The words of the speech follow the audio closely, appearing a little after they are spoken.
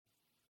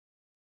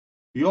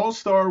The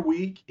All-Star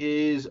week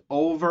is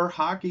over.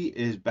 Hockey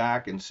is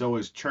back, and so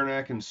is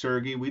Cernak and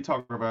Sergey. We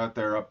talk about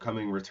their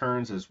upcoming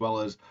returns as well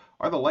as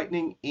are the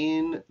Lightning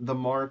in the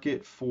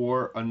market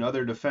for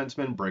another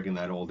defenseman, breaking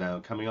that all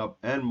down coming up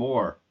and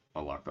more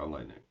on Locked On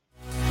Lightning.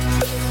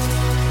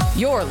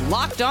 You're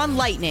Locked On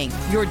Lightning,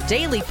 your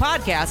daily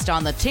podcast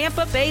on the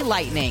Tampa Bay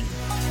Lightning.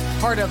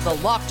 Part of the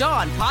Locked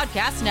On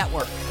Podcast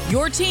Network,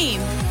 your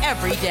team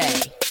every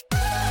day.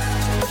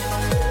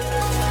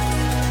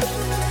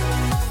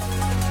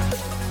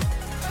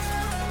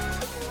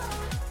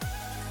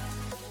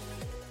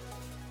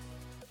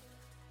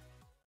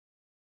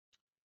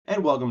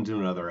 And welcome to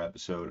another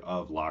episode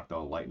of Locked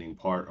On Lightning,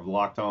 part of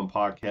Locked On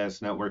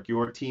Podcast Network,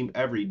 your team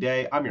every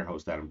day. I'm your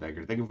host, Adam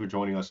Becker. Thank you for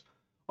joining us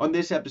on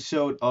this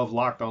episode of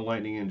Locked On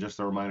Lightning. And just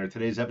a reminder,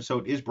 today's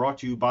episode is brought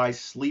to you by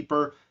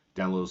Sleeper.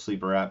 Download the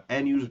Sleeper app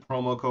and use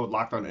promo code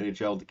Locked On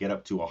NHL to get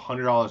up to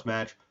 $100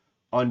 match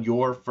on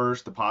your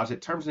first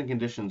deposit. Terms and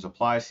conditions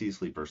apply. See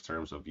Sleeper's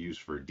terms of use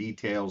for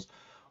details.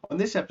 On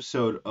this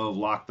episode of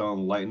Locked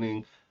On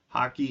Lightning,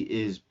 hockey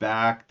is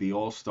back. The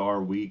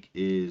All-Star week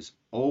is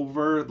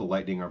over. The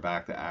Lightning are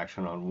back to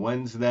action on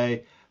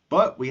Wednesday,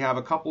 but we have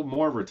a couple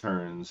more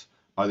returns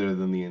other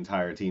than the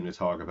entire team to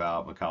talk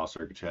about. Mikhail,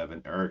 Sergachev,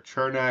 and Erik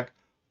Cernak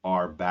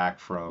are back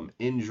from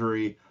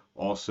injury.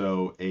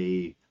 Also,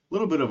 a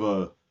little bit of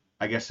a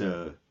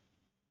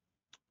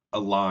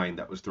line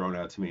that was thrown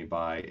out to me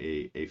by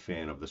a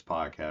fan of this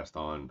podcast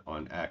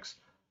on X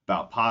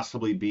about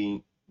possibly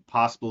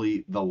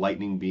the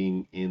Lightning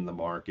being in the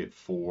market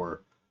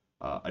for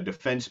a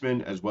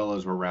defenseman, as well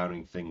as we're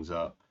rounding things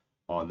up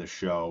on the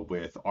show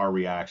with our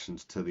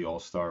reactions to the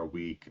All-Star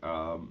week.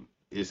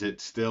 Is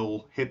it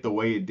still hit the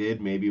way it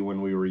did maybe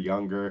when we were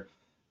younger?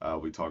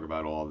 We talk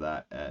about all of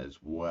that as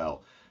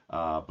well.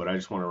 But I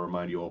just want to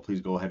remind you all,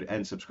 please go ahead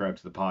and subscribe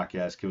to the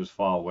podcast. Give us a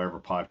follow wherever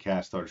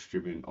podcasts are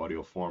distributed in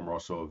audio form. We're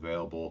also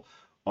available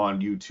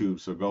on YouTube,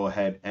 so go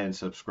ahead and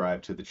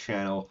subscribe to the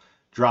channel.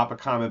 Drop a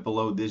comment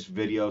below this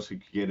video so you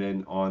can get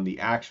in on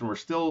the action. We're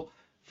still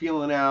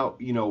feeling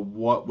out,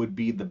 what would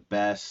be the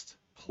best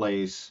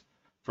place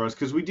for us,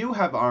 because we do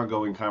have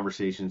ongoing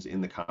conversations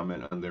in the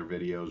comment on their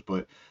videos,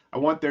 but I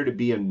want there to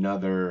be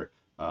another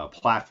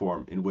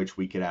platform in which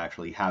we could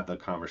actually have the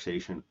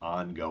conversation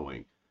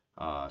ongoing.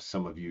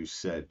 Some of you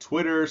said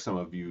Twitter, some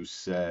of you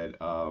said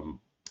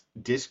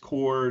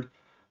Discord.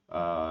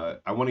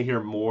 I want to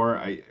hear more.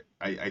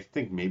 I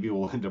think maybe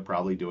we'll end up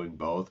probably doing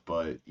both,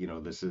 but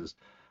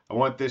I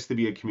want this to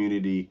be a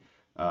community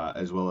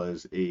as well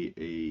as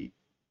a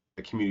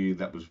community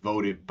that was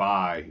voted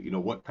by,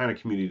 what kind of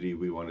community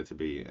we want it to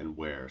be and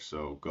where.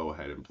 So go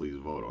ahead and please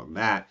vote on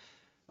that.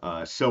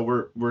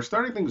 So we're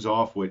starting things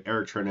off with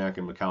Erik Cernak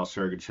and Mikhail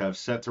Sergachev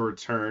set to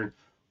return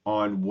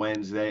on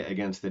Wednesday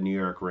against the New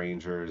York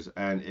Rangers,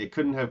 and it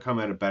couldn't have come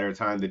at a better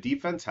time. The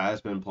defense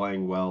has been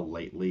playing well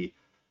lately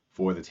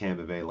for the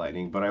Tampa Bay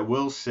Lightning, but I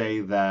will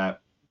say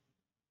that,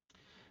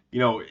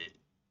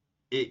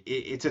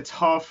 it's a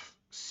tough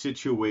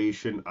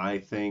situation, I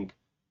think,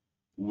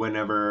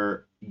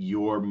 whenever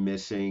you're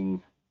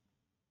missing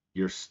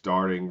your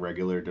starting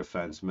regular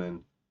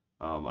defenseman.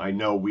 I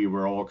know we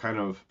were all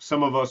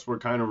some of us were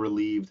kind of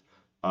relieved,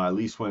 at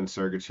least when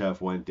Sergachev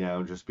went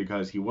down, just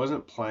because he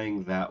wasn't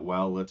playing that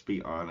well, let's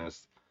be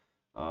honest.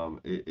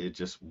 It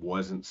just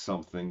wasn't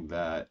something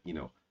that,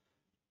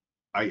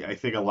 I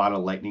think a lot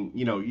of Lightning,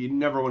 you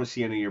never want to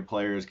see any of your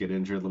players get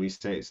injured. Let me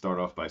start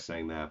off by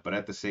saying that. But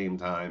at the same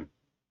time,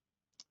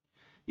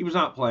 he was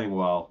not playing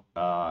well.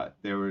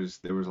 There was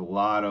a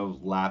lot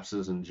of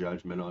lapses in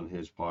judgment on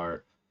his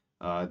part.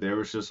 There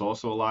was just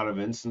also a lot of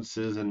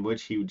instances in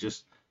which he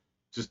just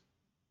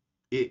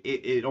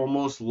it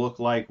almost looked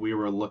like we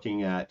were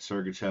looking at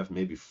Sergachev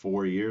maybe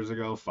 4 years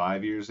ago,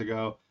 5 years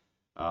ago.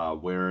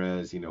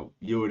 Whereas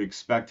you would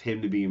expect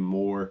him to be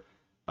more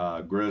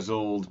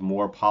grizzled,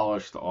 more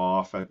polished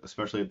off,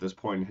 especially at this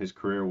point in his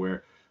career,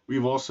 where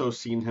we've also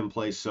seen him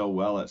play so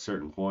well at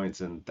certain points,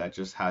 and that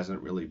just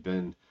hasn't really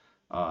been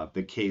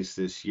the case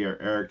this year.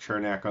 Erik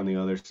Cernak on the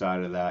other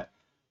side of that,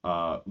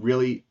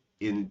 really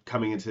in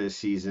coming into this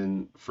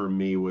season for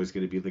me was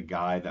going to be the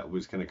guy that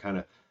was going to kind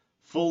of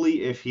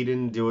fully, if he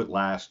didn't do it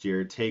last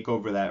year, take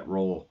over that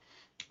role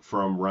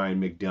from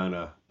Ryan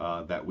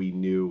McDonough that we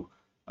knew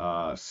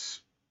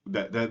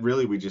that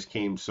really we just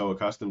came so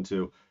accustomed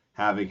to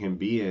having him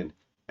be in.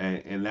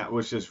 And that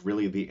was just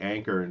really the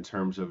anchor in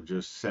terms of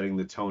just setting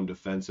the tone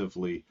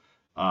defensively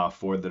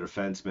for the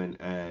defenseman.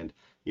 And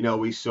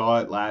we saw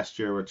it last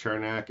year with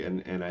Cernak,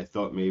 and I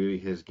thought maybe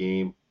his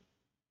game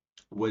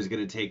was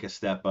going to take a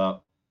step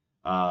up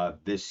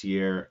this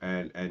year.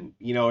 And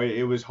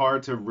it was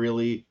hard to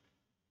really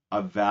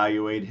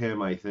evaluate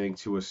him, I think,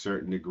 to a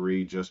certain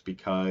degree, just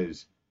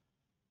because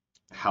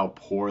how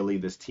poorly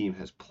this team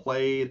has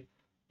played.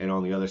 And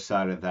on the other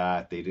side of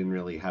that, they didn't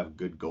really have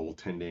good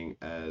goaltending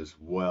as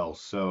well.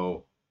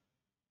 So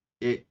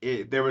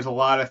there was a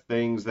lot of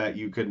things that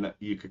you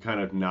could kind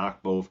of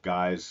knock both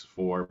guys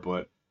for,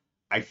 but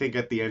I think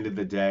at the end of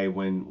the day,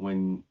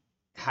 when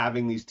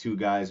having these two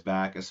guys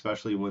back,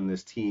 especially when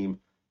this team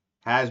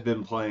has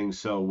been playing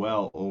so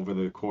well over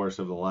the course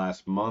of the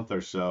last month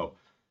or so.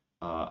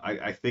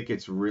 I think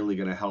it's really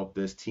going to help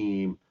this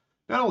team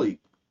not only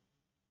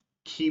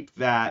keep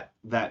that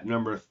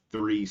number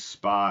 3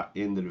 spot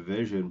in the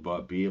division,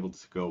 but be able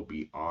to go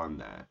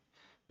beyond that.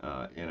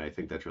 And I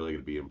think that's really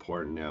going to be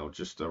important now.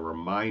 Just a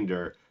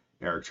reminder,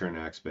 Eric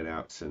Chernak's been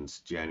out since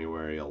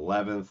January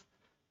 11th,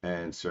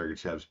 and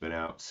Sergachev's been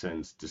out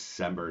since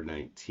December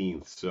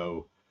 19th.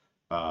 So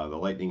the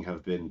Lightning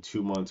have been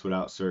 2 months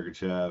without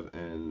Sergachev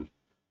and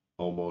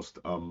almost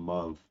a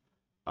month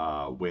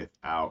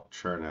without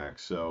Cernak.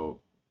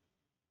 So,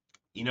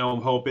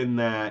 I'm hoping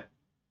that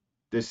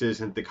this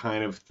isn't the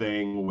kind of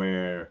thing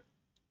where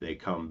they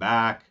come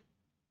back,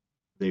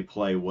 they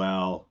play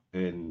well,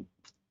 and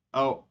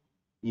oh,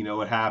 you know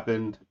what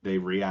happened? They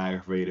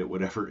re-aggravated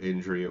whatever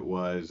injury it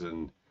was.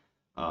 And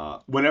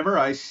whenever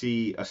I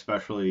see,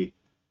 especially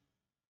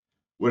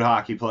with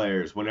hockey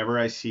players, whenever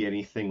I see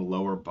anything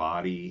lower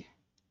body,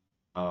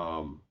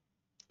 um,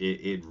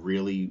 it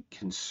really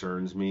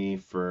concerns me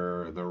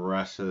for the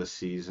rest of the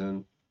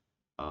season.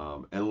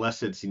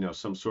 Unless it's,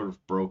 some sort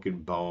of broken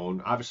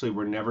bone. Obviously,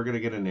 we're never going to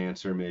get an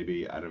answer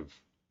maybe out of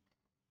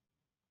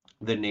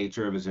the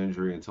nature of his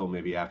injury until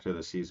maybe after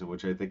the season,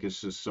 which I think is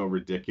just so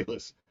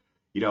ridiculous.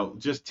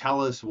 Just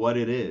tell us what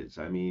it is.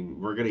 I mean,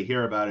 we're going to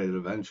hear about it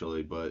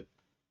eventually, but,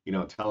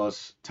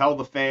 tell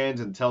the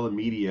fans and tell the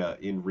media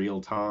in real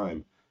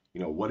time,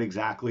 what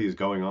exactly is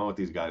going on with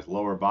these guys.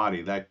 Lower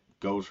body, that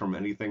goes from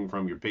anything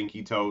from your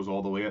pinky toes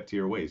all the way up to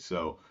your waist.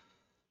 So,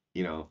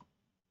 you know,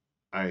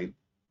 I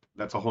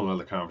that's a whole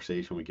nother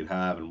conversation we could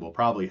have and we'll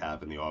probably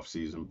have in the off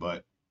season.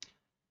 But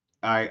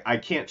I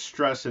can't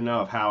stress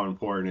enough how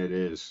important it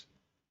is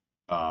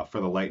for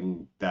the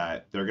Lightning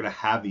that they're going to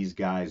have these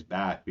guys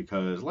back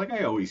because, like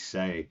I always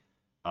say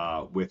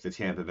with the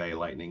Tampa Bay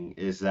Lightning,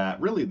 is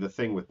that really the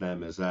thing with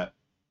them is that,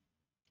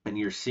 and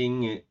you're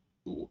seeing it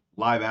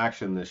live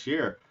action this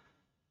year,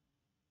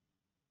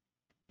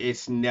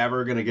 it's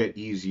never going to get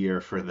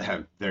easier for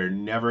them. They're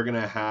never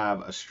going to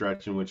have a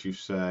stretch in which you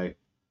say,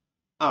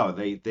 oh,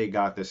 they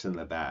got this in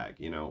the bag.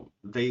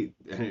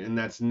 And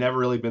that's never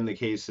really been the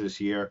case this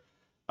year.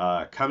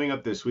 Coming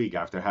up this week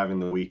after having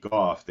the week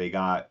off, they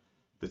got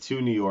the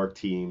two New York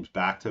teams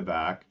back to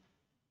back,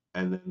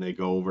 and then they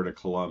go over to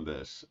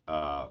Columbus,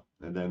 and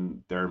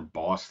then they're in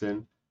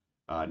Boston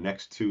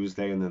next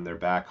Tuesday, and then they're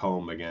back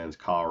home against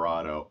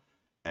Colorado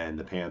and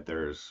the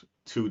Panthers,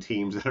 two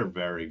teams that are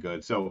very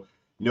good. So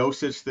no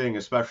such thing,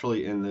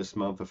 especially in this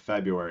month of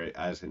February,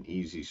 as an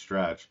easy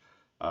stretch.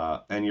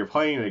 And you're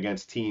playing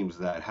against teams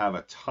that have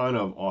a ton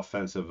of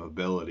offensive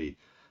ability,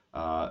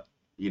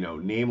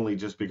 namely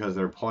just because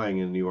they're playing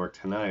in New York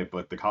tonight,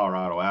 but the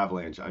Colorado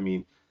Avalanche, I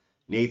mean,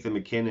 Nathan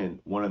MacKinnon,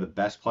 one of the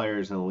best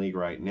players in the league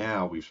right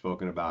now. We've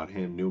spoken about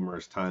him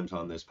numerous times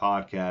on this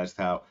podcast,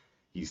 how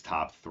he's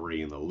top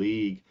 3 in the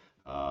league.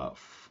 I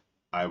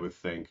would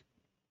think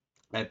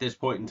at this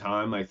point in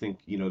time, I think,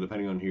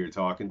 depending on who you're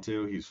talking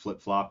to, he's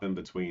flip-flopping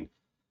between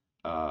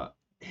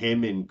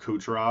him and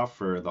Kucherov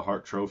for the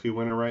Hart Trophy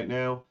winner right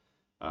now.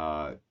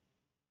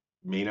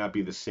 May not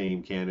be the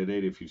same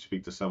candidate if you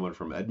speak to someone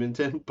from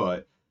Edmonton,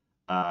 but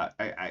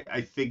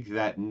I think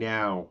that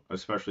now,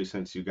 especially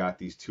since you got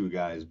these two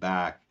guys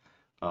back,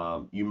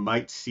 you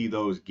might see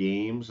those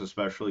games,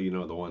 especially,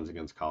 the ones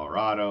against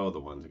Colorado, the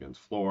ones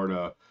against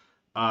Florida.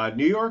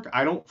 New York,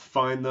 I don't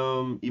find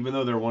them, even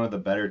though they're one of the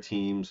better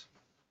teams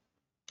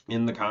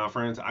in the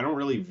conference, I don't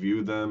really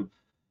view them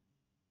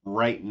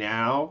right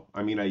now.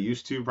 I mean, I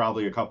used to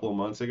probably a couple of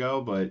months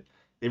ago, but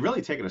they've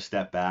really taken a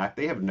step back.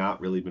 They have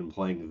not really been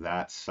playing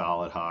that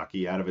solid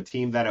hockey out of a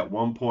team that at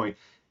one point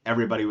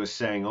everybody was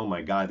saying, "Oh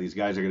my God, these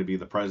guys are going to be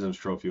the President's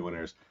Trophy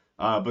winners."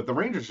 But the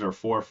Rangers are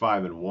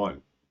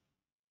 4-5-1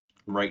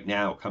 right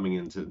now coming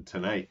into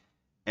tonight,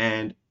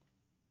 and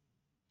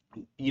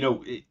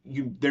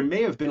there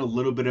may have been a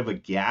little bit of a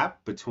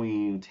gap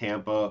between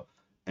Tampa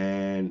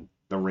and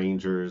the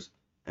Rangers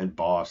and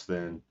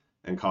Boston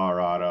and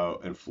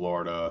Colorado and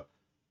Florida.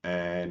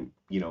 And,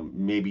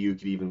 maybe you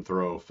could even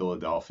throw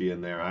Philadelphia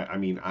in there. I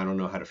mean, I don't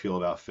know how to feel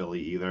about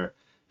Philly either.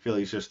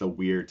 Philly's just a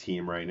weird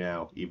team right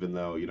now, even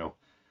though,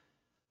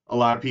 a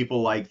lot of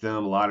people like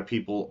them. A lot of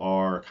people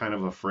are kind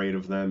of afraid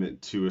of them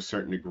to a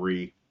certain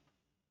degree.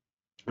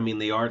 I mean,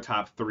 they are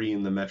top 3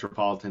 in the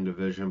Metropolitan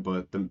Division,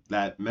 but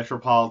that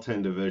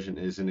Metropolitan Division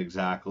isn't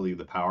exactly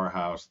the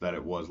powerhouse that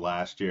it was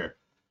last year.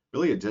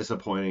 Really a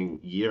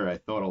disappointing year. I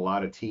thought a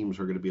lot of teams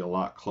were going to be a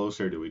lot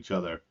closer to each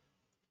other.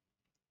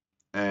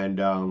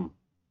 And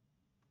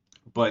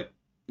but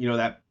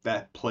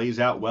that plays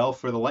out well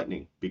for the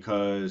Lightning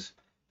because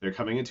they're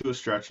coming into a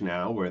stretch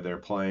now where they're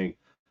playing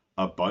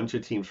a bunch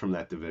of teams from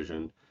that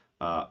division,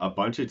 a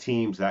bunch of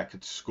teams that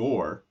could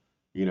score.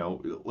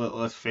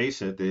 Let's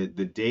face it, the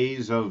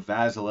days of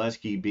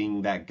Vasilevsky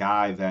being that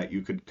guy that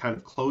you could kind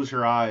of close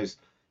your eyes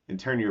and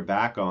turn your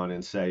back on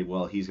and say,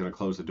 well, he's going to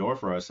close the door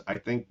for us. I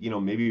think,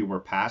 maybe we're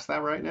past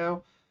that right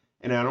now.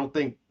 And I don't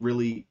think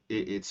really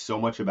it's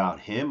so much about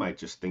him. I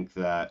just think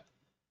that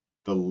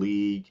the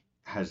league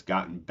has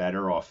gotten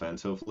better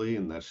offensively,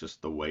 and that's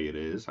just the way it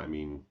is. I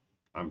mean,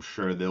 I'm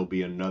sure there'll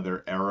be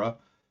another era,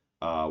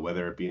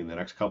 whether it be in the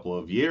next couple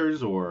of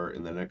years or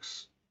in the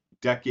next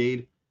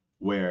decade,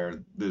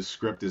 where the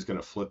script is going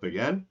to flip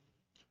again.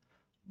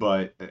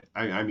 But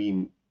I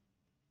mean,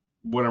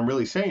 what I'm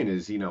really saying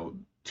is,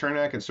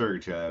 Cernak and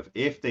Sergachev,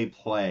 if they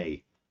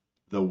play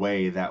the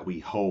way that we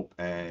hope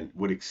and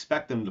would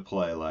expect them to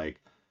play,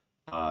 like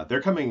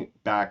they're coming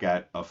back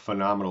at a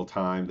phenomenal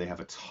time. They have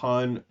a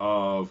ton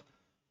of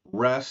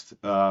rest.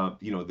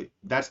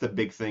 That's the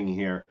big thing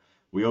here.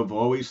 We have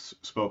always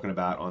spoken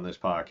about on this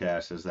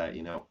podcast is that,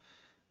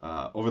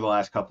 over the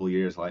last couple of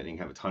years, Lightning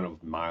have a ton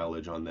of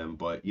mileage on them.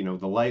 But,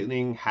 the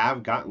Lightning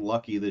have gotten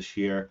lucky this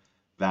year.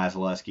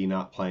 Vasilevsky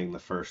not playing the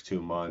first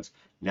 2 months.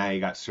 Now you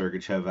got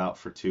Sergachev out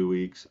for 2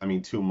 weeks. I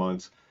mean, 2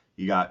 months.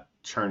 You got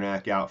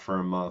Cernak out for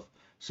a month.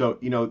 So,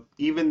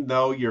 even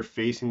though you're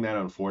facing that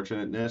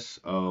unfortunateness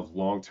of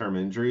long-term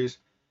injuries,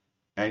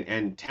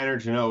 and Tanner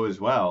Jeannot as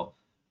well,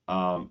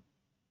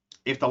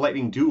 if the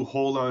Lightning do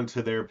hold on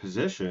to their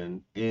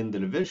position in the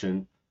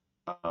division,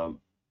 um,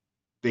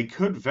 they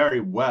could very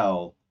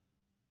well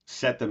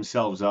set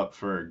themselves up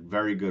for a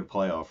very good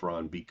playoff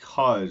run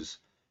because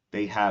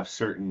they have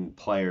certain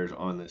players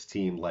on this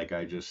team, like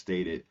I just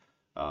stated,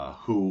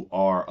 who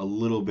are a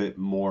little bit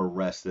more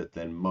rested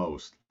than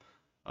most.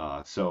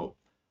 So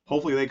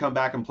hopefully they come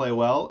back and play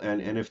well.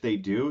 And if they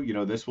do,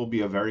 this will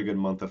be a very good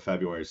month of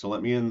February. So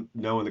let me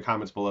know in the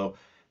comments below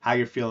how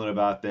you're feeling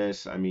about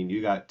this. I mean,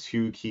 you got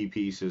two key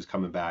pieces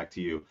coming back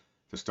to you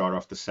to start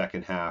off the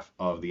second half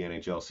of the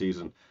NHL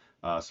season.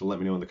 So let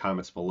me know in the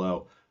comments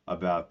below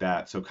about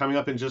that. So coming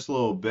up in just a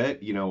little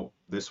bit,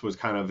 this was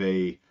kind of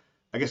I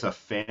guess a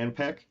fan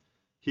pick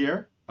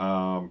here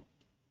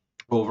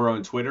over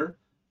on Twitter.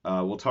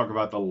 We'll talk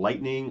about the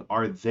Lightning.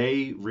 Are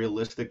they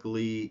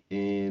realistically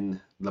in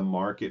the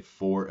market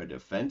for a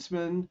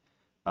defenseman?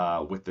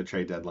 With the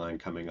trade deadline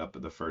coming up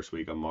in the first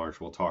week of March,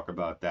 we'll talk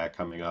about that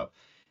coming up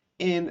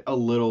in a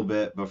little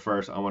bit. But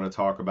first, I want to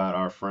talk about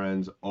our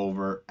friends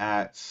over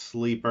at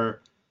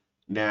Sleeper.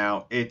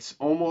 Now, it's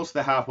almost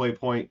the halfway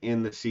point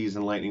in the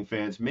season, Lightning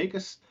fans.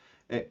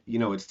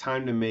 It's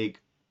time to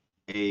make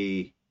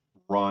a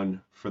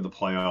run for the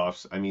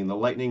playoffs. I mean, the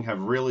Lightning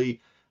have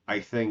really, I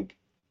think,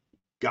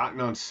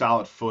 gotten on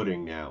solid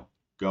footing now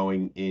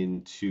going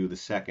into the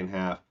second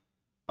half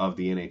of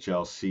the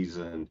NHL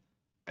season,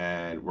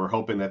 and we're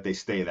hoping that they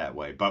stay that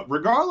way. But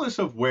regardless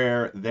of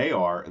where they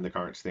are in the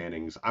current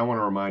standings, I want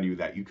to remind you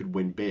that you could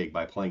win big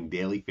by playing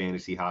daily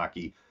fantasy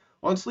hockey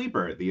on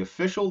Sleeper, the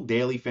official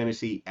daily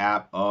fantasy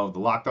app of the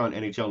Locked On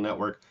NHL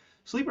Network.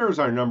 Sleeper is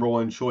our number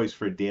one choice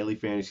for daily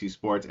fantasy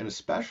sports and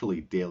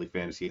especially daily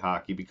fantasy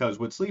hockey because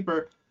with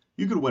Sleeper,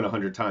 you could win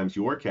 100 times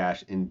your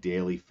cash in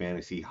daily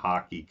fantasy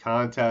hockey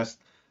contests.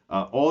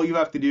 All you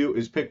have to do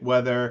is pick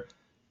whether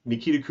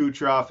Nikita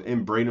Kucherov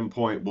and Braden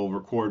Point will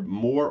record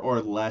more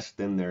or less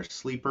than their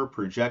sleeper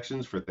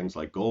projections for things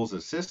like goals,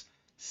 assists,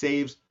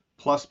 saves,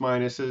 plus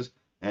minuses,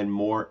 and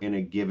more in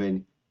a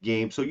given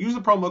game. So use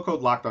the promo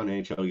code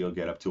LOCKEDONNHL. You'll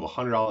get up to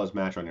 $100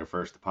 match on your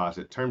first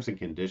deposit. Terms and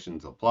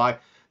conditions apply.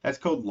 That's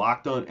code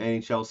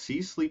LOCKEDONNHL.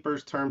 See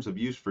Sleeper's terms of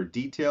use for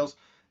details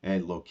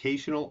and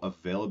locational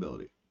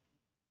availability.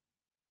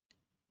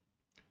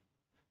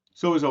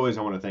 So as always,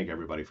 I want to thank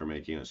everybody for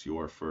making us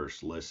your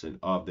first listen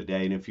of the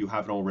day. And if you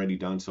haven't already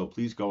done so,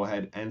 please go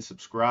ahead and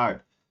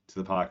subscribe to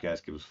the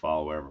podcast. Give us a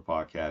follow wherever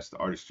podcasts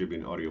are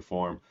distributed in audio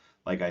form.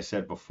 Like I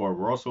said before,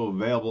 we're also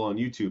available on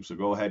YouTube. So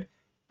go ahead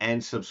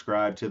and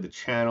subscribe to the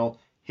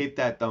channel. Hit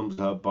that thumbs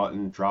up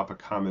button. Drop a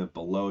comment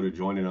below to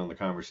join in on the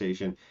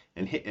conversation.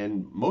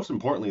 And most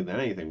importantly than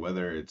anything,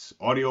 whether it's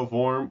audio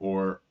form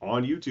or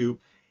on YouTube,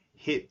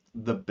 hit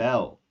the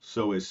bell.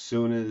 So as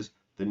soon as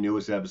the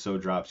newest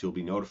episode drops, you'll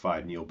be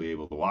notified and you'll be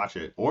able to watch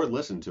it or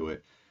listen to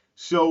it.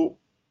 So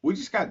we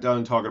just got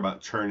done talking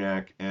about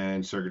Cernak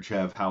and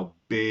Sergachev, how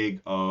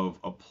big of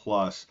a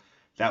plus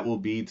that will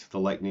be to the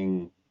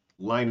Lightning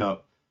lineup.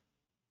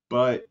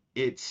 But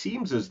it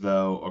seems as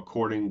though,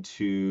 according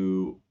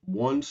to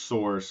one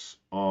source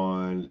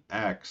on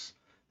X,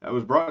 that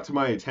was brought to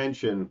my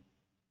attention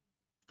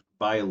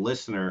by a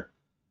listener,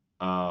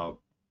 that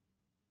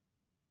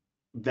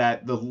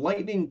the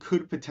Lightning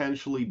could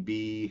potentially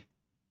be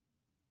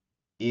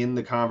in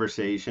the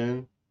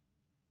conversation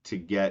to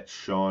get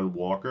Sean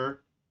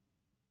Walker.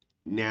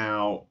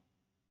 Now,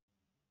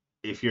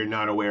 if you're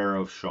not aware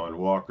of Sean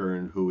Walker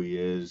and who he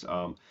is,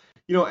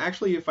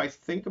 actually, if I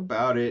think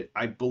about it,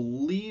 I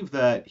believe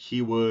that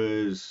he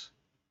was,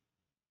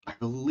 I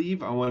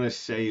want to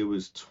say it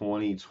was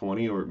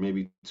 2020 or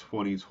maybe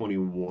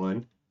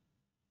 2021.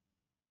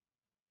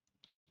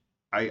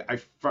 I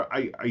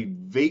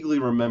vaguely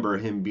remember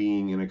him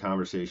being in a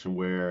conversation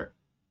where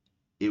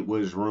it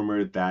was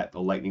rumored that the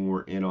Lightning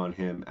were in on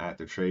him at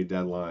the trade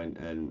deadline,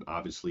 and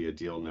obviously a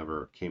deal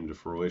never came to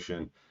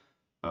fruition.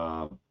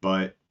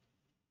 But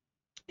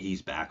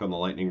he's back on the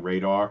Lightning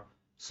radar,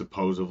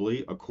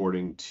 supposedly,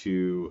 according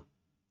to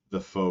the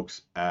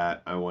folks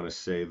at, I want to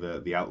say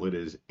the outlet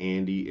is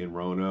Andy and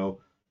Rono,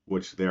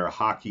 which their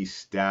hockey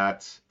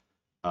stats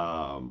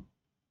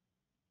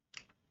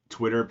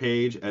Twitter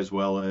page, as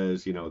well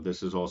as,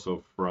 this is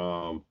also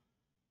from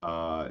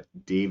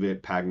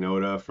David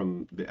Pagnotta,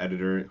 from the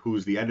editor,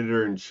 who's the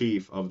editor in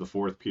chief of the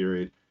Fourth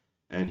Period,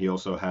 and he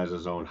also has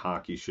his own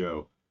hockey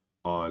show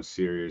on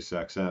Sirius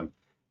XM.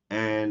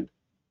 And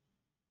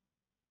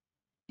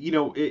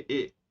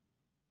it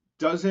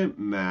doesn't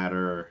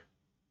matter.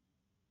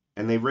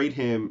 And they rate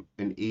him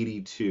an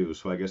 82,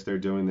 so I guess they're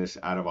doing this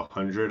out of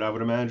 100, I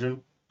would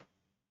imagine.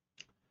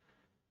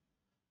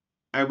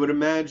 I would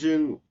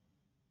imagine,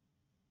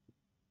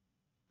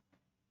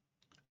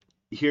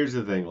 here's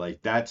the thing,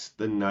 like, that's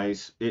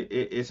the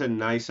it's a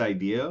nice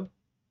idea.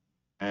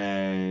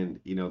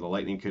 And, the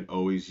Lightning could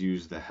always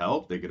use the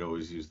help. They could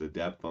always use the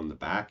depth on the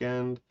back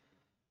end.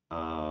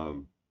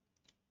 Um,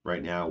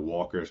 right now,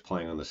 Walker's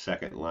playing on the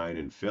second line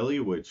in Philly,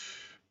 which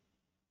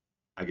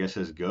I guess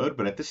is good.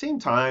 But at the same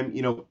time,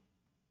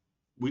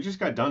 we just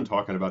got done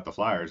talking about the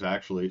Flyers,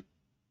 actually.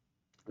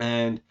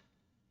 And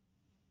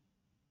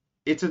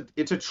it's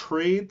a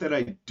trade that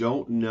I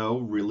don't know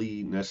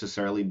really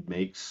necessarily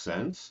makes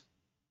sense,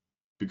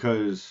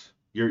 because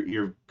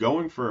you're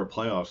going for a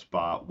playoff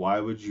spot. Why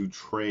would you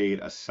trade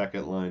a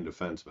second line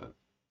defenseman?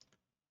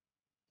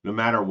 No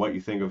matter what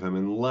you think of him,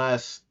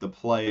 unless the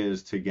play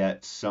is to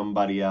get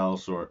somebody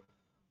else, or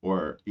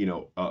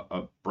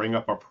bring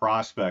up a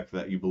prospect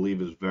that you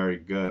believe is very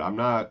good. I'm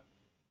not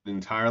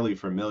entirely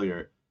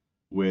familiar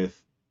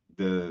with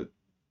the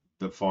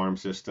farm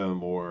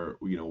system, or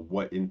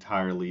what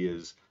entirely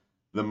is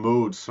the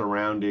mood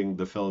surrounding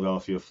the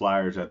Philadelphia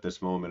Flyers at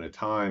this moment in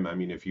time. I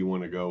mean, if you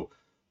want to go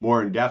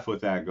more in depth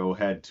with that, go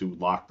ahead to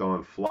Locked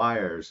On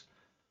Flyers.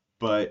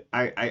 But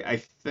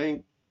I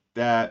think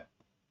that,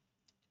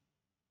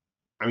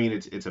 I mean,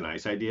 it's a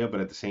nice idea,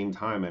 but at the same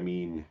time, I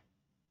mean,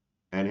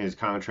 and his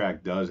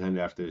contract does end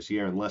after this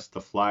year, unless the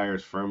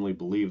Flyers firmly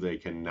believe they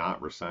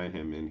cannot resign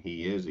him and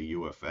he is a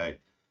UFA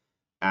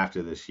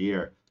after this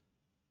year.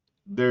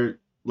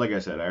 Like I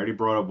said, I already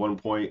brought up one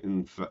point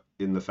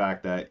in the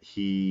fact that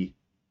he,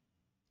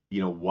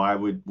 why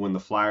would, when the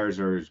Flyers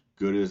are as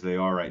good as they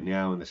are right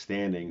now in the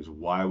standings,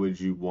 why would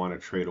you want to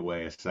trade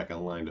away a second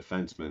line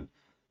defenseman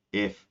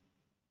if,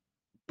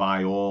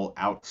 by all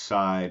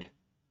outside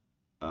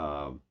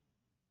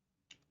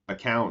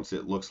accounts,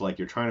 it looks like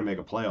you're trying to make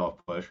a playoff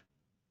push?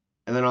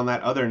 And then on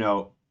that other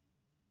note,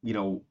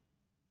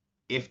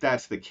 if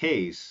that's the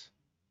case,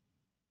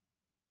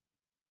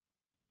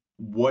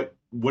 what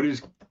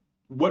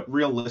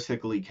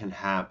realistically can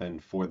happen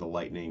for the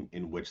Lightning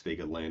in which they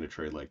could land a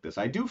trade like this?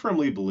 I do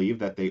firmly believe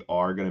that they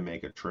are going to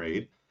make a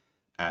trade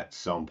at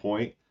some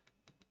point.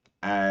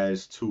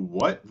 As to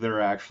what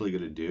they're actually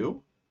going to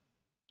do,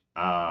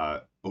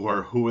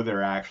 or who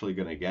they're actually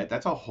going to get,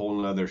 that's a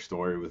whole nother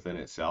story within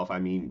itself. I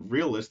mean,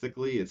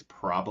 realistically, it's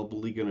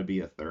probably going to be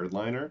a third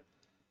liner.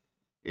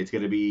 It's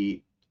going to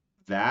be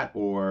that,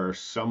 or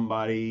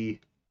somebody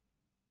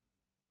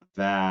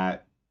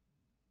that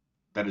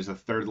is a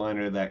third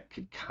liner that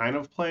could kind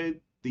of play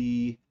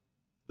the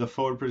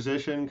forward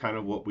position, kind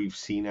of what we've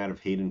seen out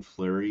of Hayden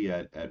Fleury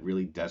at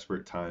really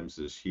desperate times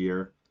this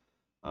year.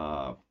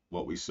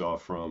 What we saw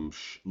from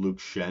Luke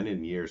Schenn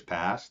in years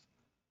past.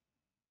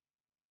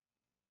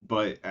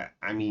 But,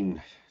 I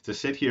mean, to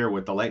sit here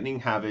with the Lightning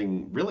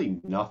having really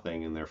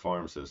nothing in their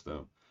farm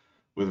system,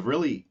 with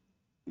really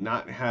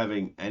not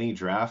having any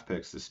draft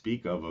picks to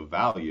speak of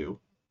value,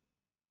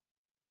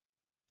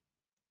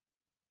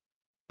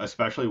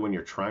 especially when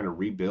you're trying to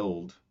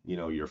rebuild,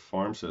 your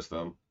farm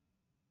system,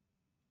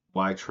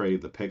 why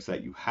trade the picks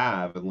that you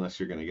have unless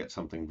you're going to get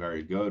something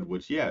very good?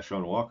 Which, yeah,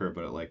 Sean Walker,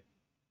 but like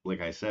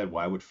I said,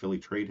 why would Philly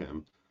trade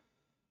him?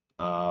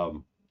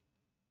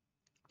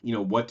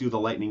 What do the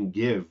Lightning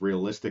give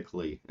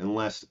realistically?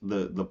 Unless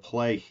the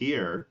play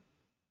here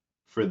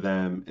for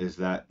them is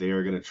that they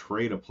are going to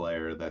trade a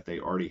player that they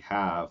already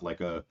have,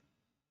 like I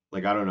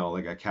don't know,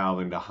 like a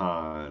Calvin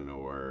DeHaan,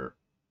 or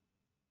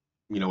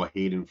a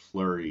Hayden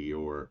Fleury,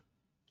 or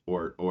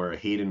a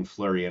Hayden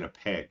Fleury and a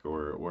pick,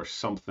 or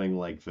something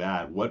like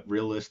that. What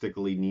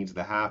realistically needs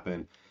to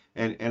happen?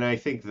 And I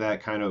think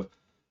that kind of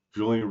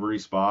Julian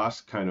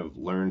Reese-Boss kind of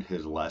learned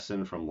his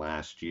lesson from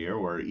last year,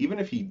 or even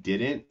if he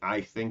didn't,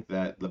 I think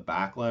that the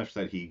backlash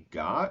that he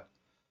got,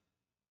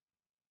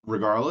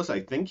 regardless, I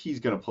think he's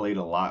going to play it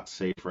a lot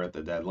safer at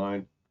the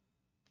deadline.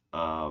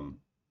 Or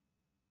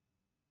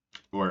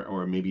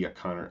maybe a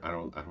Connor. I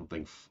don't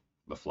think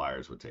the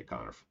Flyers would take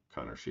Connor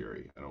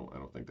Sheary. I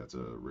don't think that's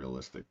a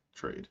realistic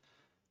trade.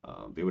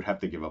 They would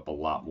have to give up a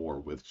lot more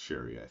with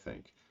Sheary, I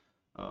think,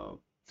 to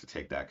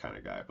take that kind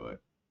of guy.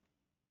 But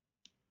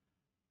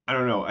I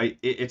don't know.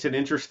 It's an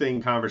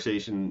interesting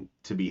conversation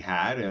to be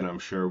had, and I'm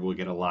sure we'll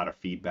get a lot of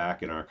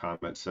feedback in our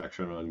comment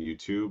section on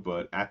YouTube.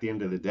 But at the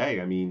end of the day,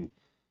 I mean,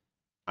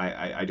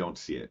 I don't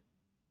see it.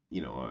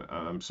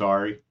 I'm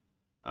sorry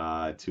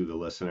to the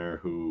listener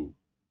who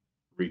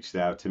reached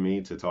out to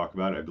me to talk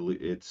about it. I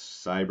believe it's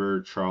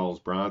Cyber Charles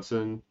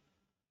Bronson.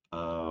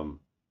 Yeah,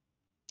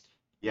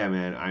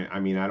 man. I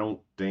mean, I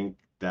don't think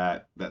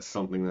that that's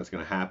something that's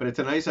going to happen. It's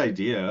a nice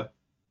idea.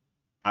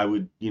 I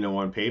would,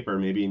 on paper,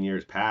 maybe in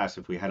years past,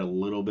 if we had a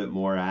little bit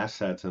more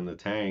assets in the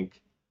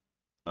tank,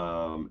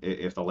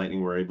 If the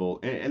Lightning were able,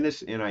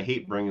 and I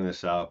hate bringing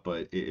this up,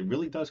 but it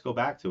really does go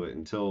back to it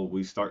until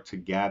we start to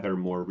gather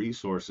more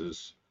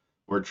resources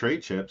or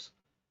trade chips.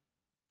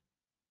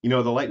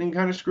 The Lightning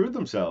kind of screwed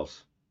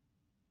themselves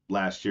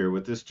last year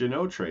with this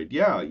Jeannot trade.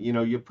 Yeah,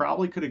 you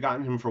probably could have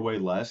gotten him for way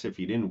less if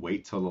you didn't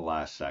wait till the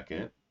last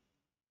second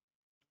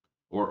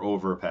or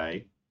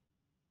overpay.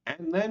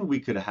 And then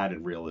we could have had a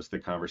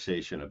realistic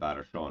conversation about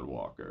a Sean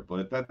Walker.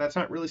 But that's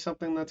not really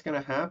something that's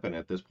going to happen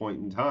at this point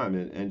in time.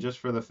 And just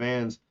for the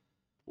fans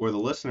or the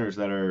listeners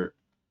that are,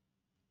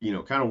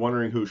 kind of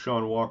wondering who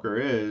Sean Walker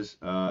is,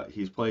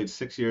 he's played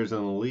 6 years in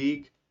the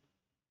league.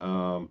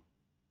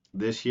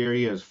 This year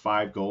he has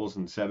 5 goals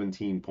and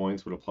 17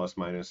 points with a plus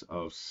minus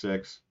of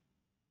 6.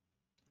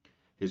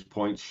 His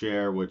point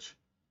share, which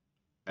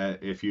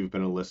if you've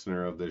been a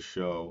listener of this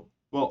show,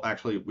 well,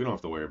 actually, we don't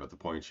have to worry about the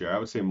point share. I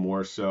would say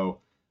more so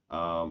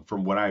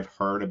from what I've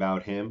heard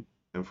about him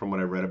and from what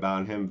I read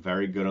about him,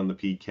 very good on the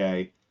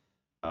PK,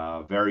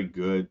 very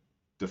good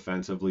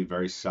defensively,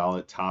 very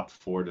solid top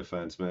 4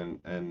 defenseman.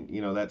 And,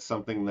 that's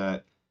something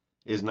that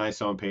is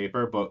nice on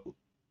paper. But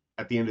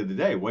at the end of the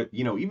day,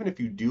 even if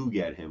you do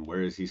get him,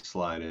 where does he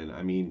slide in?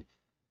 I mean,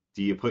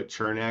 do you put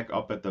Cernak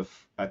up at the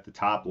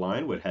top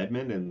line with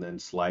Hedman and then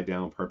slide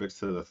down Perpix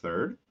to the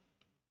third?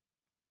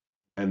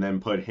 And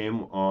then put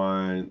him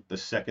on the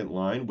second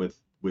line with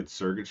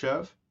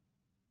Sergachev?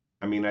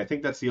 I mean, I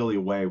think that's the only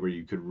way where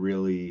you could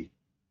really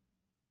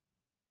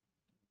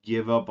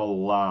give up a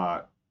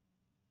lot,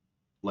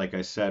 like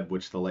I said,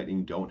 which the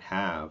Lightning don't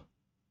have,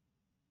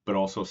 but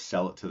also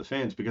sell it to the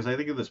fans. Because I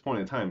think at this point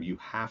in time, you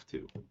have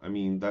to. I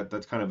mean,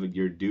 that's kind of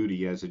your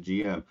duty as a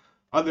GM.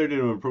 Other than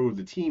to improve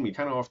the team, you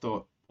kind of have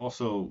to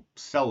also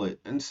sell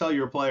it and sell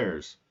your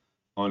players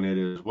on it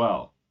as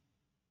well.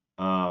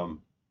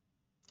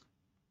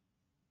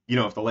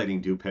 If the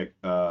Lightning do pick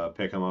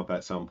him up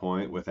at some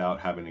point without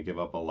having to give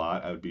up a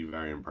lot, I would be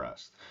very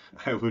impressed.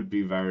 I would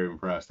be very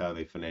impressed how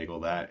they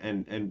finagle that.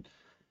 And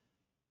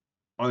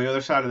on the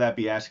other side of that,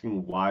 be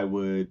asking why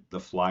would the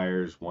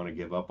Flyers want to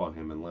give up on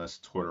him unless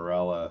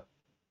Tortorella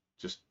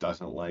just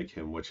doesn't like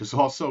him, which is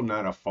also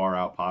not a far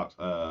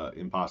out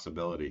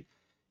impossibility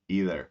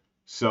either.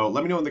 So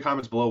let me know in the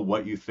comments below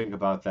what you think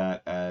about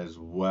that as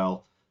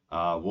well.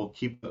 We'll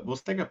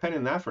stick a pin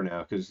in that for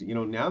now because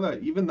now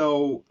that even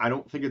though I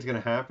don't think it's going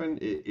to happen,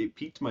 it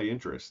piqued my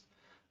interest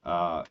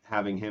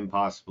having him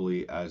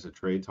possibly as a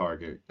trade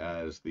target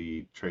as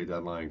the trade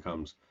deadline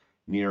comes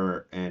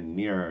nearer and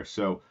nearer.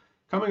 So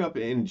coming up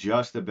in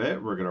just a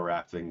bit, we're going to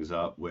wrap things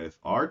up with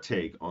our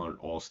take on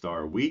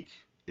All-Star Week.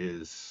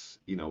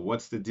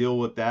 What's the deal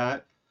with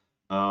that?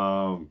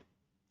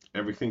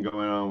 Everything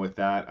going on with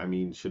that. I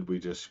mean, should we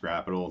just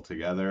scrap it all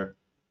together?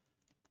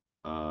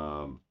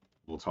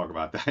 We'll talk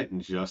about that in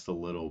just a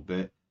little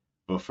bit.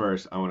 But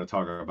first, I want to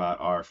talk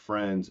about our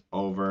friends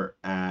over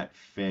at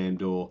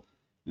FanDuel.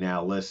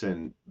 Now,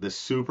 listen, the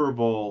Super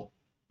Bowl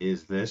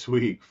is this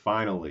week,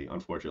 finally.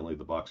 Unfortunately,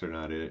 the Bucs are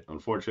not in it.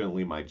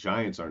 Unfortunately, my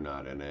Giants are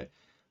not in it.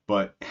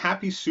 But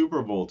happy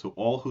Super Bowl to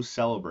all who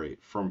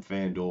celebrate from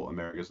FanDuel,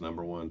 America's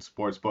 #1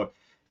 sportsbook.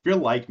 If you're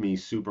like me,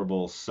 Super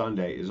Bowl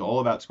Sunday is all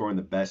about scoring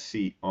the best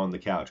seat on the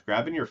couch,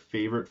 grabbing your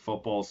favorite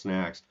football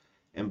snacks,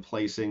 and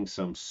placing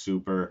some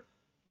super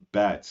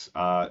bets.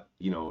 I've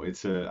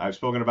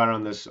spoken about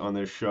it on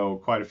this show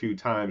quite a few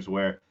times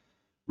where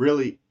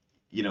really,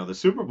 the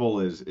Super Bowl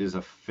is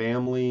a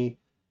family.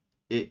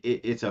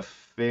 It's a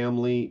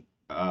family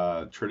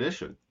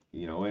tradition,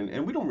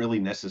 and we don't really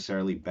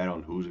necessarily bet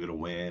on who's going to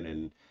win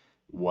and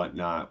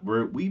whatnot.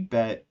 We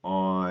bet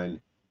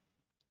on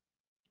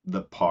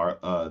the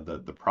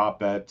prop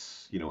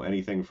bets,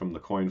 anything from the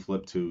coin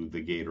flip to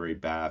the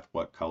Gatorade bath,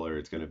 what color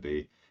it's going to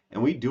be,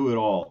 and we do it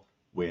all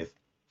with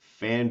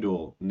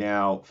FanDuel.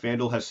 Now,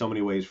 FanDuel has so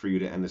many ways for you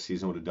to end the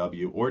season with a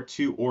W or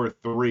 2 or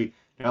 3.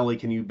 Not only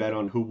can you bet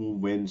on who will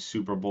win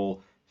Super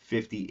Bowl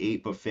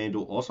 58, but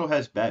FanDuel also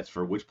has bets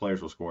for which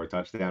players will score a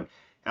touchdown,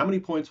 how many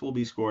points will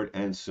be scored,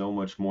 and so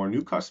much more.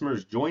 New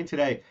customers join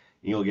today,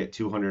 and you'll get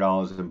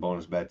 $200 in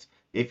bonus bets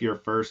if your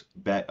first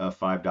bet of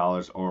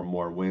 $5 or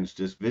more wins.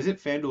 Just visit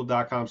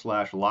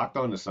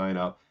FanDuel.com/lockedon to sign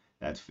up.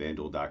 That's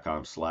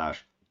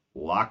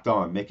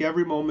FanDuel.com/lockedon. Make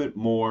every moment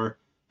more.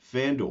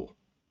 FanDuel,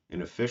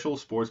 an official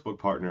sportsbook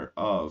partner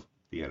of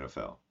the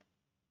NFL.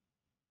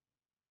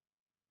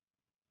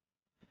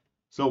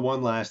 So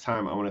one last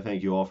time, I want to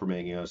thank you all for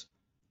making us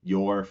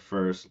your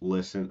first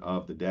listen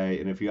of the day.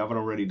 And if you haven't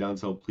already done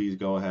so, please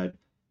go ahead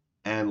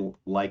and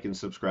like and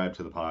subscribe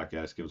to the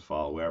podcast. Give us a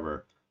follow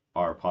wherever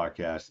our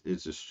podcast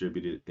is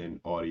distributed in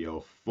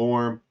audio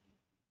form.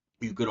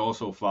 You could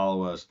also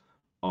follow us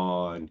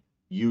on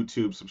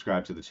YouTube,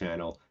 subscribe to the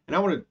channel. And I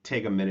want to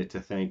take a minute to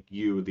thank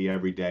you, the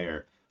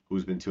everydayer,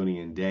 who's been tuning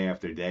in day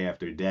after day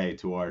after day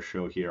to our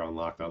show here on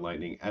Locked On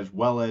Lightning, as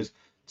well as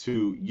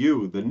to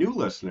you, the new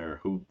listener,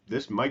 who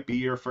this might be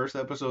your first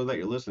episode that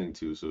you're listening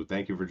to. So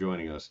thank you for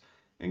joining us,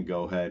 and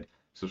go ahead,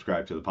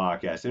 subscribe to the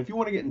podcast. And if you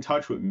want to get in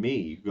touch with me,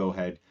 you go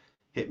ahead,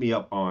 hit me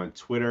up on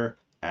Twitter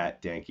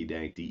at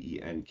DankyDank,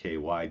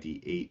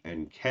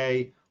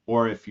 DENKYD8NK,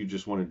 or if you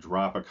just want to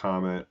drop a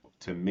comment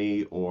to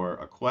me or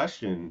a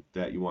question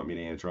that you want me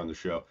to answer on the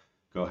show,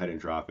 go ahead and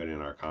drop it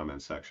in our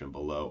comment section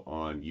below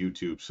on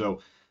YouTube. So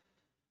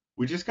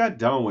we just got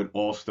done with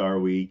All-Star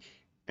Week,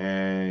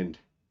 and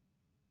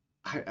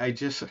I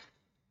just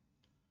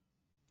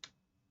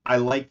I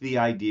like the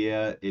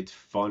idea. It's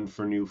fun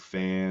for new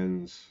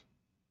fans.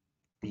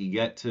 You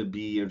get to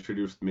be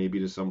introduced maybe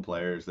to some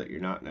players that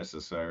you're not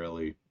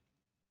necessarily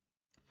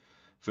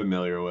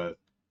familiar with.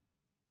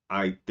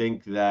 I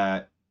think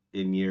that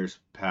in years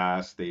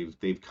past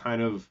they've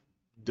kind of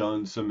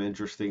done some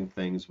interesting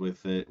things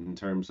with it in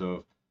terms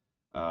of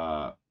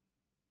uh,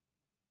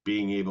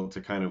 being able to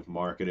kind of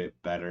market it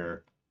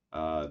better.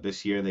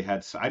 This year they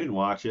had I didn't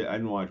watch it. I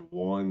didn't watch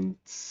 1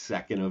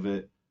 second of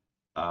it.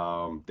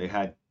 They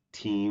had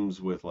teams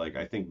with like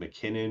I think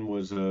McKinnon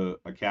was a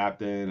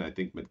captain. I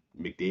think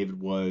McDavid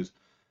was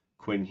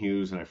Quinn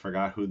Hughes, and I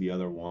forgot who the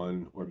other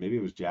one, or maybe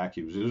it was Jack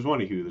Hughes. It was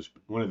one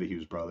of the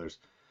Hughes brothers.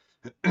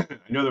 I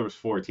know there was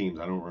 4 teams.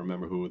 I don't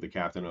remember who the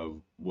captain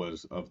of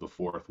was of the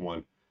fourth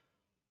one,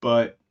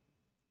 but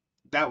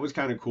that was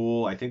kind of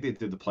cool. I think they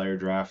did the player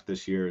draft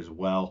this year as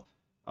well.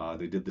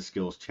 They did the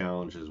skills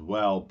challenge as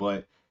well,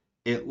 but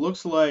it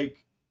looks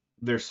like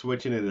they're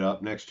switching it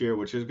up next year,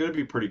 which is going to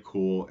be pretty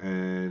cool.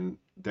 And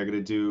they're going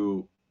to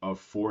do a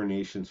Four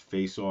Nations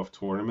face-off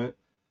tournament.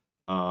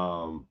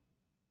 Um,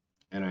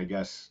 and I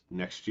guess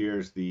next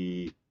year's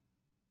the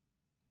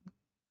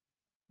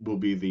will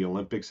be the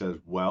Olympics as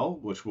well,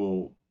 which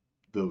will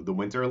the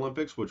Winter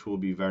Olympics, which will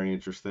be very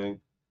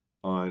interesting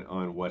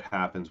on what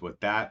happens with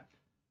that.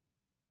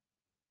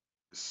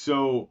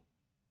 So,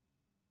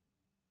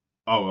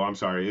 oh, I'm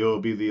sorry, it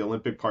will be the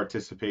Olympic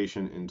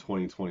participation in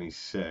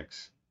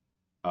 2026,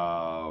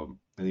 and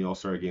the All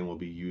Star game will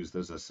be used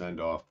as a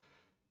send off.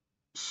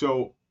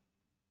 So,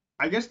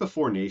 I guess the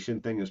Four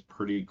Nation thing is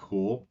pretty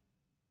cool,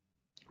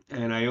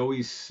 and I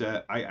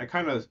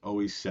kind of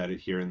always said it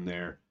here and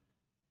there,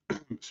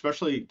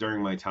 especially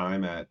during my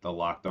time at the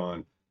Locked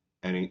On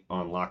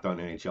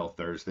NHL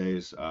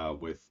Thursdays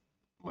with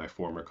my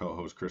former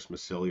co-host Chris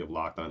Masilli of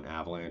Locked On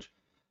Avalanche.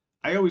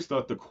 I always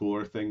thought the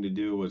cooler thing to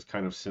do was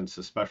kind of since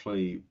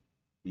especially,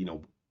 you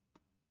know,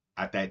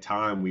 at that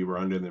time we were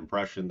under the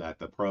impression that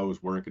the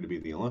pros weren't going to be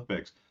in the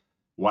Olympics.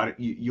 Why don't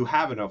you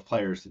have enough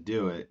players to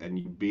do it and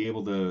you'd be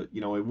able to,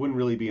 it wouldn't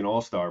really be an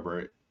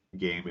all-star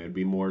game. It'd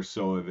be more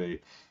so of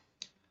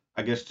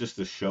I guess just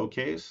a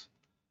showcase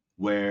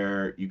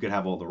where you could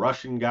have all the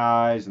Russian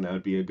guys, and that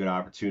would be a good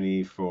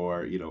opportunity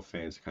for,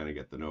 fans to kind of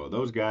get to know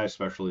those guys,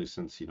 especially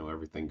since,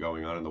 everything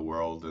going on in the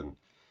world. And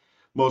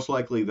most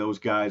likely those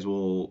guys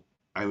will,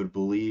 I would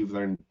believe,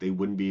 they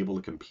wouldn't be able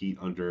to compete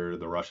under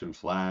the Russian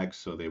flag,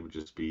 so they would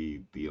just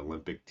be the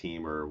Olympic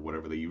team or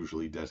whatever they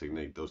usually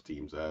designate those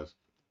teams as.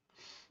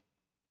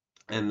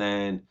 And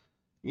then,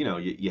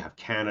 you have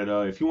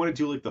Canada. If you want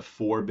to do like the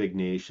 4 big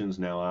nations,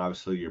 now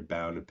obviously you're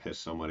bound to piss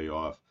somebody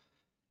off.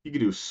 You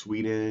could do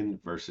Sweden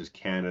versus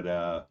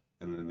Canada,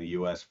 and then the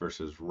U.S.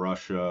 versus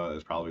Russia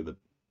is probably the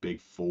big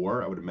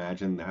 4. I would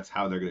imagine that's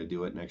how they're going to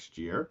do it next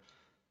year.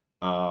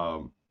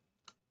 Um,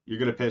 you're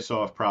going to piss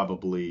off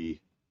probably,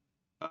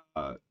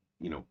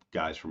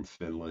 guys from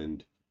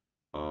Finland,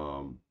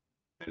 um,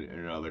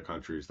 and other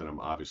countries that I'm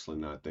obviously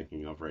not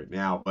thinking of right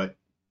now. But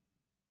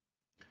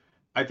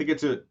I think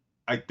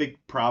I think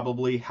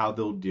probably how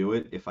they'll do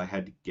it, if I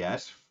had to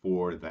guess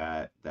for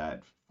that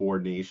Four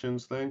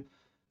Nations thing,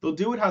 they'll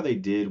do it how they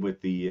did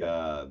with the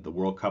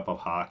World Cup of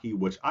Hockey,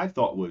 which I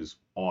thought was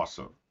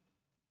awesome.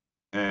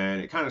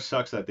 And it kind of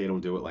sucks that they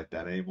don't do it like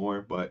that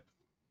anymore, but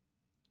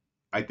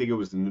I think it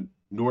was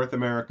North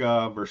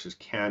America versus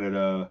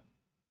Canada,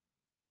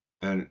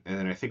 and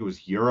then I think it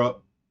was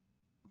Europe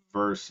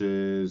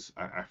versus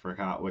I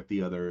forgot what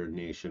the other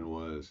nation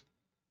was.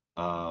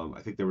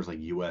 I think there was like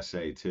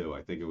USA too.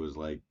 I think it was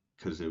like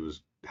because it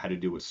was had to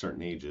do with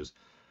certain ages.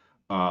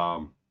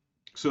 Um,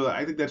 so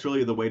I think that's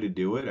really the way to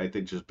do it. I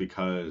think just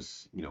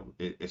because,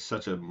 it's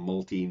such a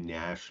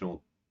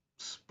multinational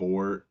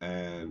sport,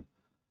 and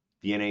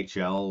the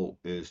NHL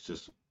is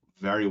just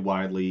very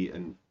widely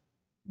and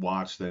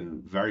watched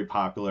and very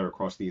popular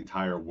across the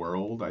entire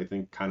world. I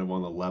think kind of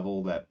on the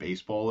level that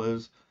baseball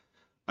is.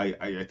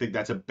 I think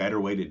that's a better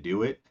way to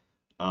do it.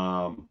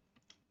 Um,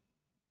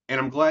 and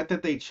I'm glad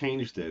that they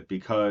changed it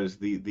because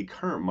the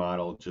current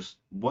model just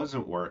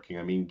wasn't working.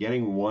 I mean,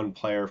 getting one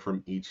player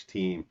from each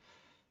team,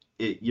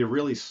 you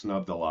really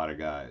snubbed a lot of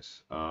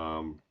guys.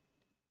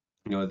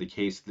 The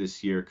case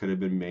this year could have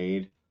been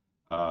made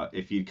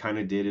if you kind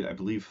of did it, I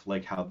believe,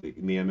 like how the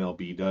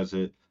MLB does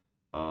it,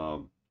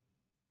 um,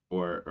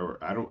 or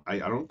I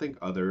don't think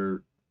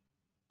other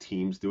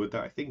teams do it.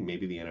 That I think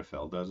maybe the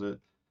NFL does it.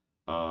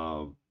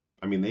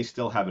 I mean, they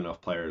still have enough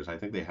players. I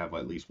think they have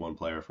at least one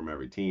player from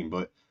every team,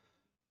 but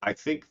I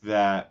think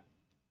that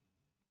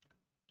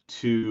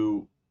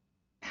to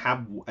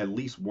have at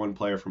least one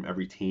player from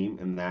every team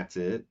and that's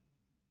it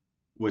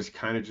was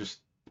kind of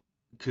just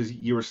because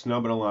you were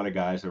snubbing a lot of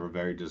guys that were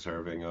very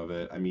deserving of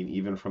it. I mean,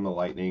 even from the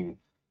Lightning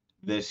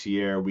this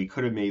year, we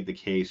could have made the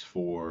case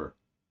for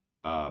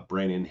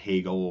Brandon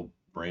Hagel,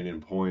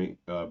 Brandon Point,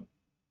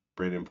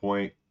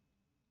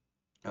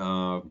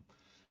 Um,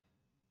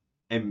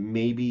 and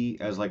maybe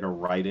as like a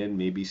write-in,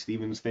 maybe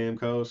Steven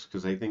Stamkos,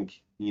 because I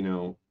think,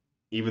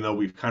 even though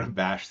we've kind of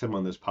bashed him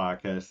on this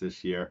podcast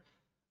this year,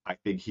 I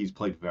think he's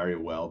played very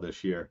well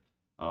this year.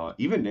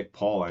 Even Nick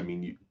Paul, I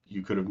mean,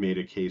 you could have made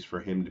a case for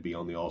him to be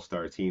on the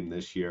All-Star team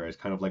this year as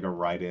kind of like a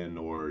write-in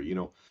or,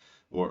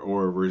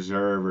 or a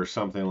reserve or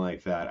something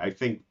like that. I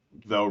think,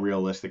 though,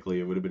 realistically,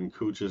 it would have been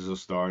Cooch as a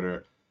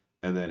starter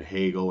and then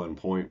Hagel and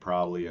Point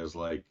probably as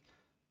like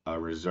a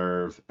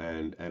reserve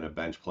and a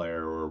bench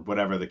player or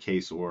whatever the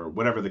case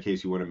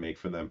you want to make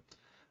for them.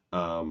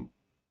 Um,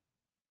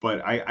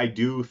 but I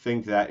do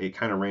think that it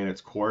kind of ran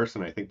its course,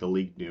 and I think the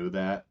league knew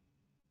that.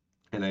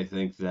 And I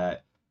think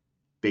that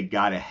they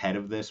got ahead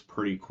of this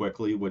pretty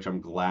quickly, which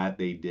I'm glad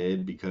they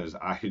did because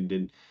I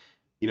didn't,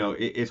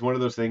 it's one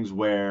of those things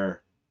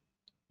where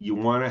you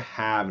want to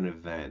have an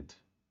event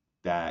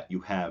that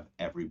you have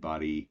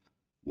everybody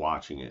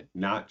watching it,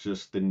 not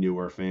just the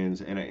newer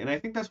fans. And I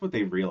think that's what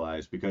they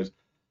realized because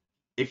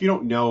if you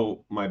don't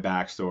know my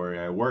backstory,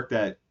 I worked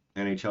at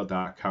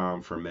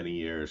NHL.com for many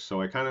years, so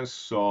I kind of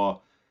saw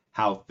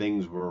how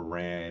things were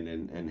ran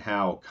and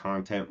how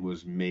content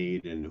was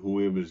made and who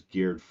it was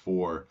geared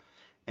for.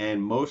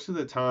 And most of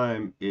the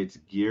time, it's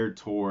geared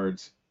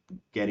towards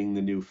getting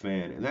the new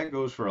fan. And that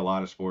goes for a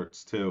lot of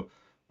sports too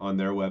on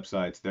their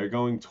websites. They're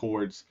going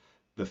towards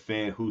the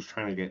fan who's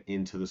trying to get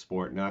into the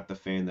sport, not the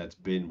fan that's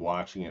been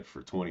watching it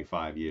for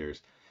 25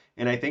 years.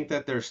 And I think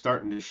that they're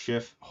starting to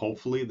shift.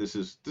 Hopefully, this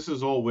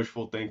is all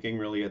wishful thinking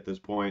really at this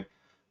point,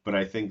 but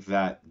I think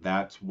that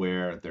that's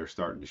where they're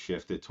starting to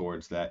shift it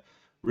towards that.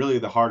 Really,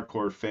 the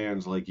hardcore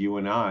fans like you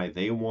and I,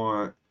 they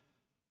want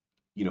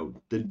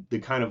the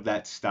kind of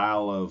that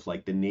style of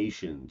like the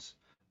nations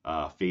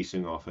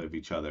facing off of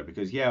each other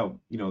because yeah,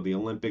 the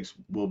Olympics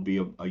will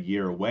be a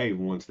year away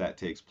once that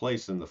takes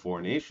place in the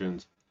four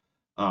nations.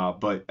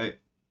 But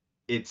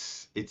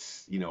it's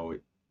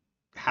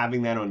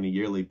having that on a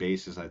yearly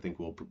basis, I think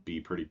will be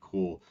pretty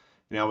cool.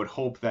 And I would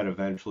hope that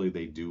eventually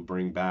they do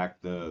bring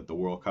back the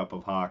World Cup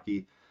of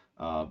hockey.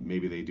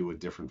 Maybe they do a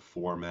different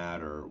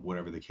format or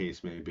whatever the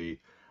case may be.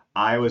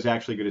 I was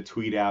actually going to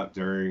tweet out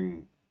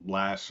during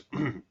last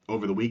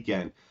over the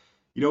weekend.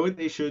 You know what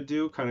they should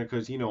do? Kind of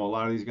because a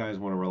lot of these guys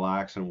want to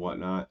relax and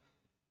whatnot.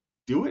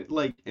 Do it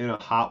like in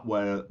a hot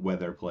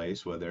weather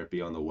place, whether it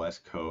be on the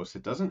West Coast.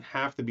 It doesn't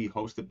have to be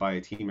hosted by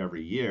a team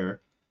every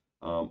year,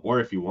 or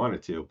if you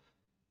wanted to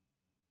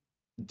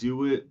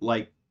do it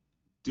like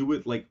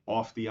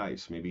off the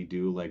ice. Maybe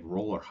do like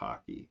roller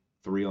hockey,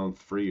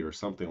 3-on-3 or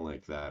something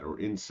like that, or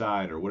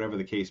inside or whatever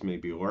the case may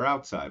be, or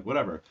outside,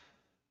 whatever.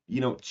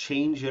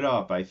 Change it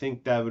up. I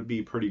think that would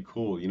be pretty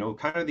cool.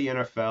 Kind of the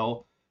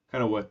NFL,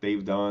 kind of what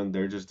they've done.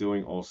 They're just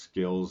doing all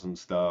skills and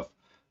stuff.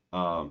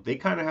 They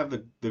kind of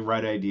have the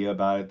right idea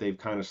about it. They've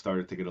kind of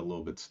started to get a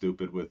little bit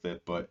stupid with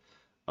it, but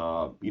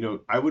I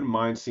wouldn't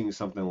mind seeing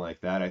something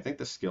like that. I think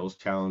the skills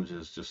challenge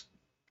is just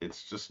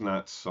it's just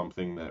not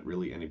something that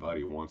really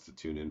anybody wants to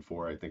tune in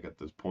for. I think at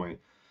this point,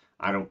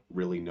 I don't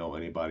really know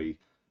anybody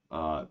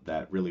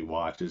that really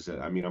watches it.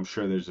 I mean, I'm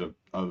sure there's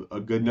a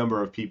good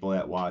number of people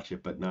that watch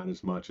it, but not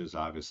as much as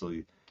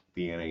obviously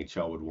the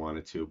NHL would want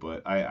it to.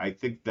 But I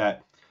think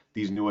that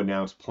these new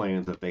announced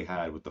plans that they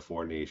had with the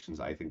four nations,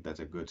 I think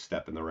that's a good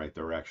step in the right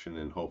direction,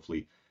 and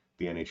hopefully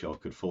the NHL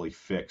could fully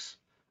fix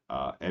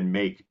and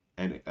make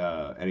an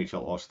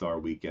NHL All-Star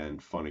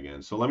Weekend fun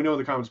again. So let me know in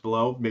the comments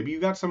below. Maybe you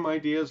got some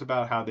ideas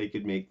about how they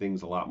could make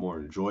things a lot more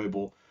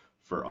enjoyable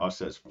for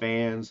us as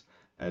fans,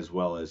 as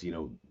well as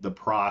the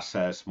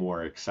process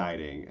more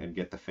exciting and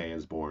get the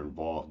fans more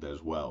involved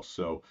as well.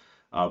 So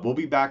we'll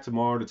be back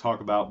tomorrow to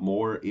talk about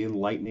more in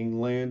Lightning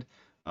Land,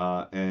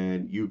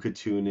 and you could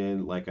tune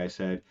in, like I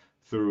said,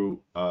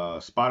 through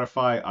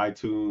Spotify,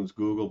 iTunes,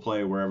 Google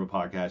Play, wherever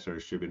podcasts are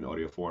distributed in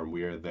audio form.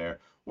 We are there.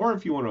 Or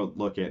if you want to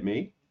look at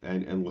me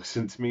and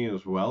listen to me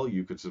as well,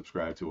 you could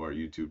subscribe to our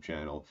YouTube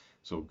channel.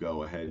 So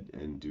go ahead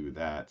and do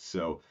that.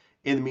 So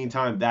in the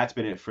meantime, that's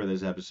been it for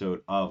this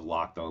episode of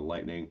Locked On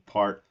Lightning,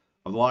 part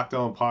of the Locked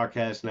On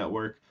Podcast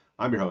Network.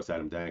 I'm your host,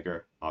 Adam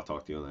Danker. I'll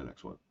talk to you on the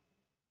next one.